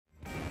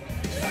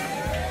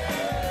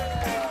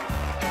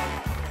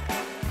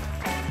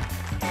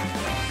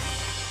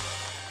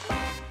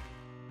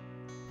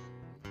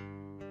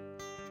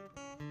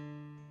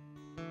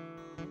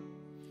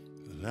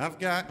I've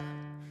got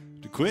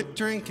to quit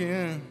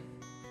drinking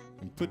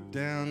and put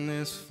down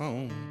this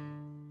phone.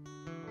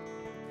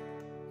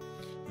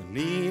 I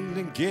need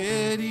to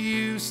get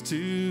used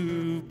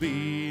to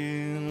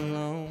being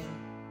alone.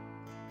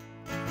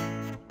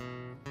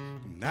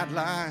 And I'd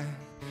like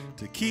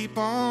to keep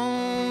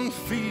on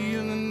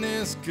feeling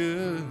this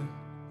good.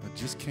 I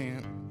just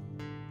can't.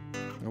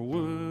 I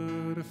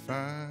would if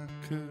I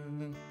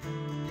could.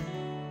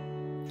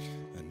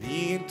 I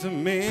need to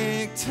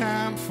make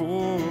time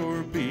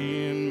for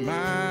being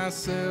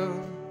myself.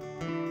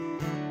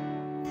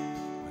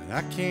 But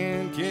I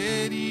can't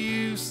get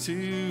used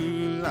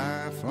to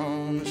life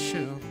on the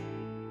shelf.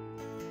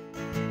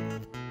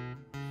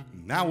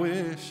 And I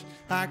wish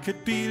I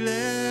could be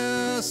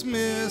less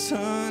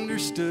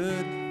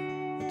misunderstood.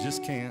 I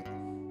just can't.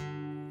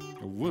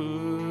 I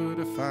would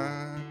if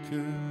I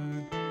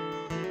could.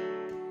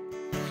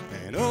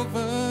 And over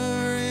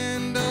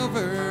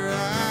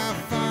I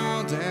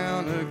fall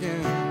down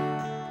again.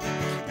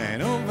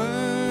 And over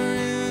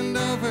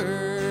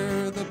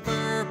the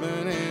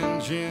bourbon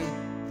and gin.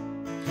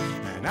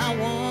 And I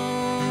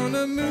want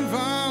to move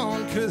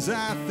on 'cause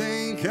I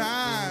think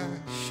I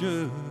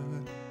should.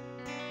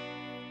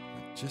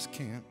 I just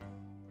can't.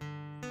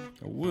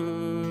 I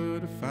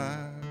would if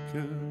I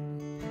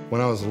could. When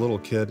I was a little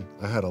kid,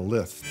 I had a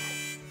lisp,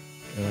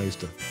 and I used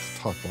to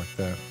talk like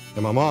that.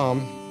 And my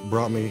mom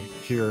brought me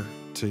here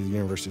to the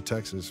University of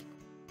Texas.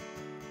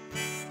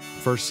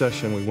 First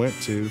session we went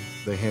to,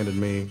 they handed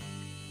me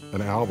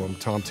an album,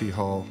 Tom T.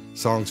 Hall,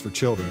 Songs for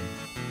Children.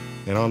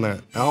 And on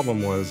that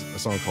album was a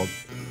song called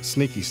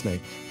Sneaky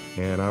Snake.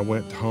 And I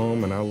went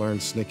home and I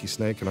learned Sneaky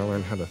Snake, and I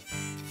learned how to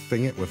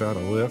sing it without a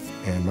lisp,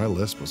 and my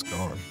lisp was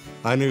gone.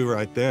 I knew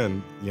right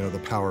then, you know, the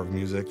power of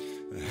music.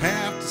 I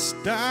have to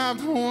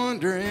stop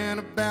wondering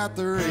about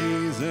the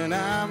reason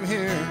I'm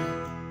here.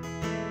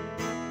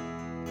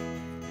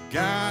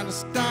 Gotta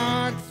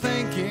start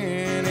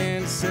thinking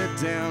and set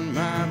down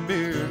my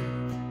beer.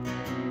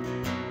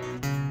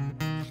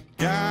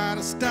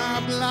 Gotta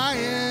stop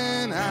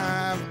lying,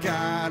 I've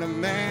gotta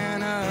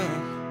man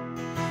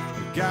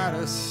up.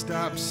 Gotta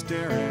stop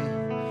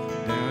staring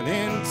down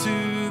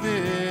into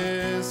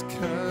this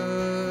cup.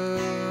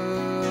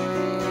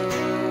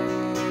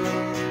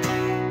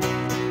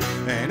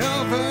 And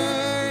over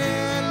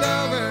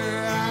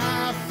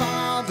I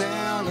fall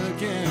down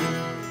again.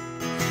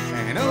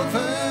 And over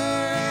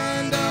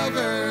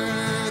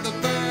the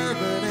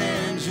bourbon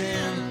and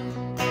gin.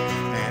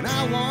 And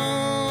I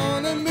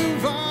wanna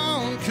move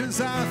on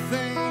 'cause I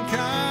think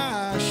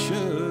I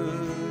should.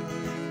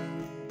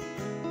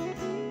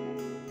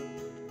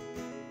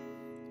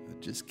 I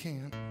just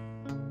can't.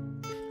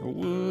 I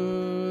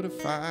would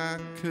if I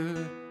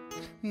could.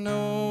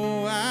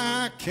 No,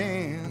 I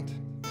can't.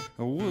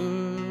 I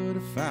would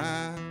if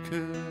I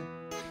could.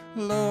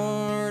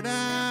 Lord,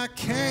 I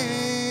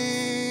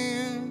can't.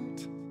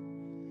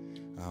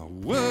 I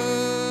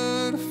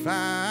would if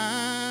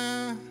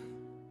I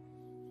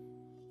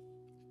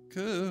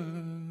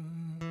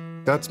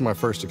could. That's my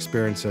first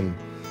experience in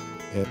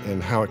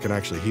how it can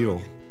actually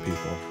heal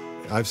people.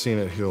 I've seen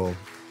it heal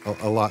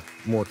a lot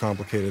more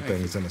complicated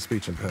things than a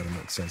speech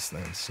impediment since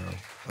then. So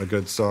a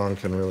good song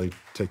can really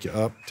take you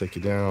up, take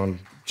you down,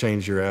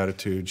 change your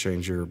attitude,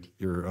 change your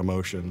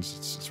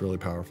emotions. It's really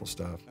powerful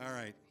stuff. All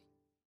right.